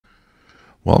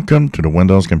Welcome to the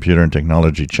Windows Computer and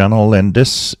Technology channel, and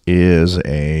this is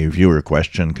a viewer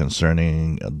question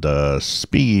concerning the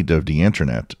speed of the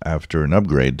internet after an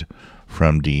upgrade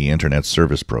from the internet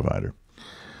service provider.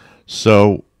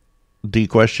 So the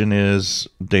question is,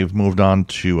 they've moved on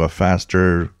to a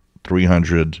faster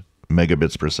 300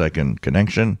 megabits per second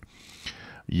connection,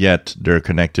 yet they're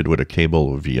connected with a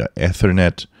cable via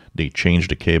Ethernet. They changed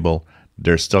the cable.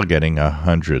 They're still getting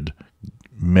 100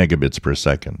 megabits per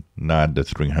second, not the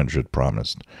 300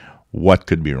 promised. What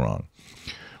could be wrong?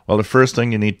 Well, the first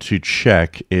thing you need to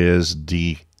check is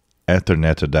the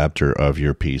Ethernet adapter of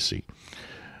your PC.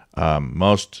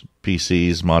 Most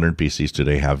PCs, modern PCs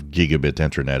today, have gigabit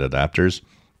Ethernet adapters,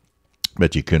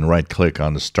 but you can right-click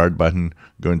on the Start button,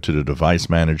 go into the Device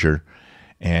Manager,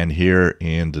 and here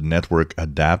in the Network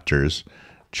Adapters,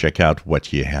 check out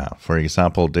what you have. For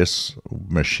example, this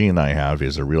machine I have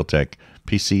is a Realtek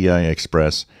PCI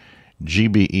Express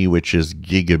GBE, which is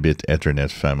Gigabit Ethernet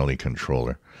Family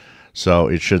Controller. So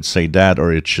it should say that,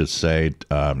 or it should say,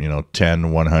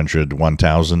 10, 100,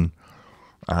 1000,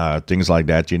 things like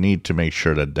that. You need to make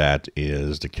sure that that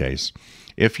is the case.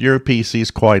 If your PC is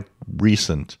quite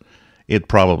recent, it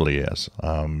probably is.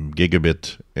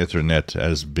 Gigabit Ethernet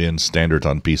has been standard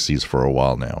on PCs for a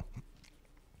while now.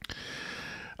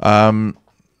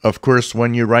 Of course,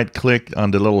 when you right-click on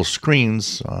the little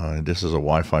screens, this is a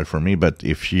Wi-Fi for me, but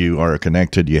if you are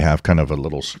connected, you have kind of a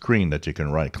little screen that you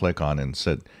can right-click on and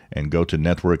go to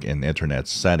Network and Internet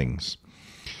Settings.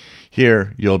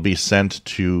 Here, you'll be sent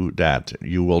to that.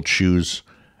 You will choose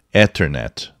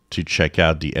Ethernet to check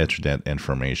out the Ethernet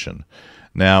information.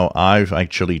 Now, I've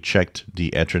actually checked the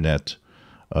Ethernet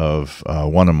of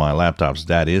one of my laptops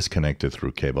that is connected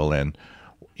through cable, and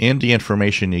in the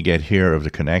information you get here of the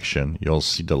connection, you'll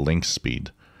see the link speed.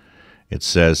 It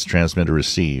says transmit or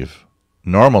receive.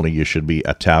 Normally, you should be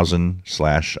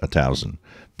 1000/1000.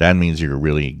 That means you're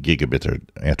really gigabit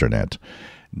Ethernet.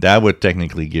 That would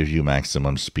technically give you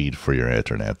maximum speed for your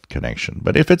Ethernet connection.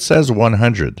 But if it says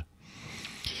 100,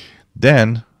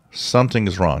 then something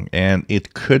is wrong, and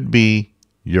it could be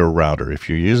your router. If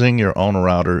you're using your own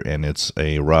router and it's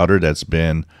a router that's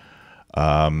been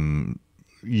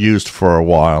used for a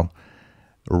while,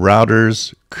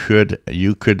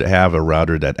 you could have a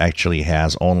router that actually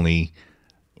has only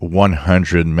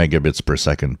 100 megabits per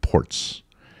second ports.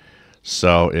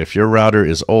 So if your router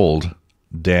is old,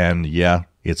 then yeah,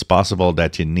 it's possible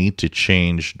that you need to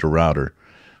change the router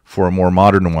for a more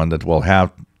modern one that will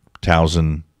have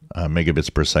 1000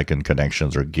 megabits per second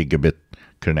connections or gigabit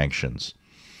connections.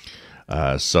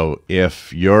 So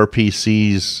if your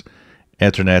PC's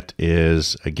Ethernet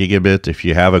is a gigabit, if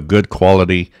you have a good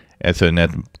quality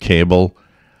Ethernet cable,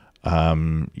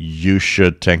 you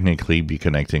should technically be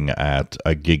connecting at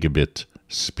a gigabit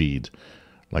speed.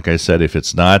 Like I said, if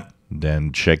it's not,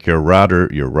 then check your router.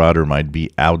 Your router might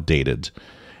be outdated.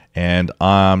 And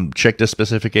check the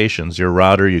specifications. Your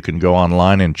router, you can go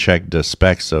online and check the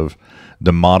specs of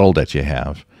the model that you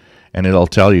have. And it'll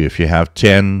tell you if you have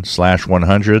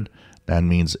 10/100, that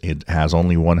means it has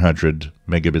only 100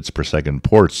 megabits per second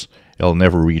ports. It'll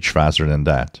never reach faster than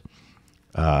that.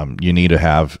 You need to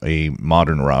have a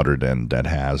modern router then that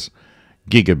has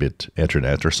gigabit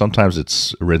Ethernet, or sometimes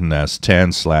it's written as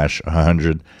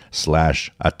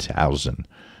 10/100/1000.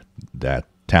 That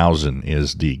 1000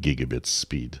 is the gigabit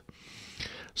speed.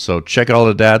 So check all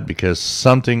of that, because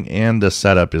something in the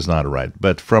setup is not right.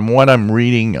 But from what I'm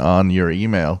reading on your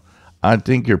email, I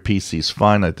think your PC is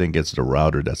fine. I think it's the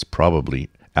router that's probably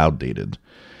outdated.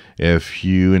 If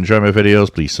you enjoy my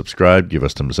videos, please subscribe, give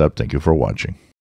us thumbs up. Thank you for watching.